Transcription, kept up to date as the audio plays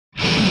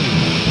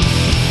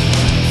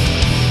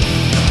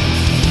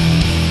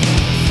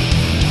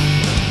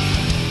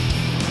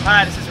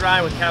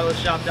Ryan with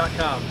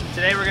CatalystShop.com.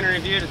 Today we're going to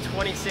review the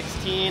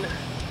 2016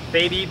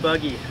 Baby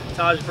Buggy,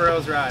 Taj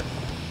Burrow's ride.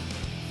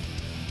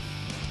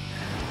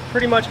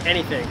 Pretty much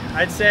anything.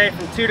 I'd say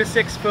from 2 to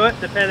 6 foot,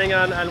 depending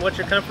on what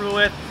you're comfortable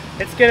with.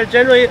 It's going to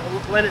generally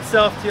lend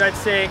itself to, I'd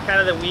say, kind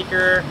of the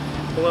weaker,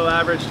 below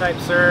average type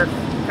surf,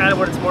 kind of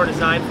what it's more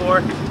designed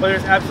for. But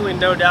there's absolutely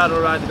no doubt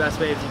it'll ride the best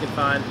waves you can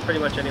find, pretty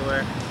much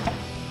anywhere.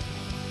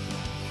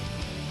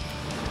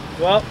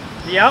 Well,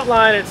 the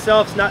outline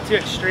itself is not too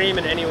extreme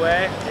in any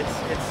way.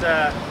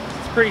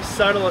 It's pretty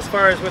subtle as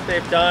far as what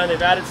they've done.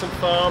 They've added some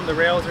foam. The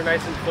rails are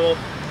nice and full.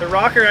 The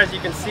rocker, as you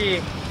can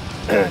see,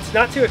 it's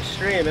not too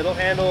extreme. It'll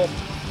handle,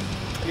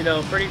 you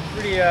know, pretty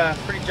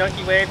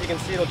junky waves. You can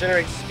see it'll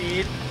generate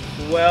speed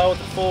well with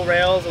the full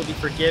rails. It'll be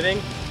forgiving.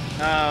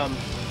 I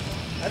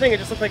think it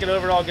just looks like an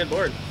overall good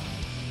board.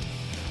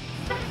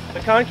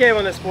 The concave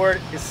on this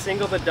board is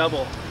single to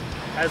double,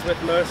 as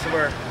with most of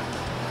our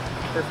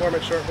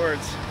performance short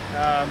boards.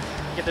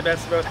 You get the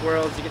best of both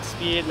worlds. You get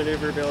speed,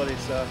 maneuverability,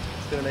 so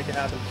it's going to make it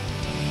happen.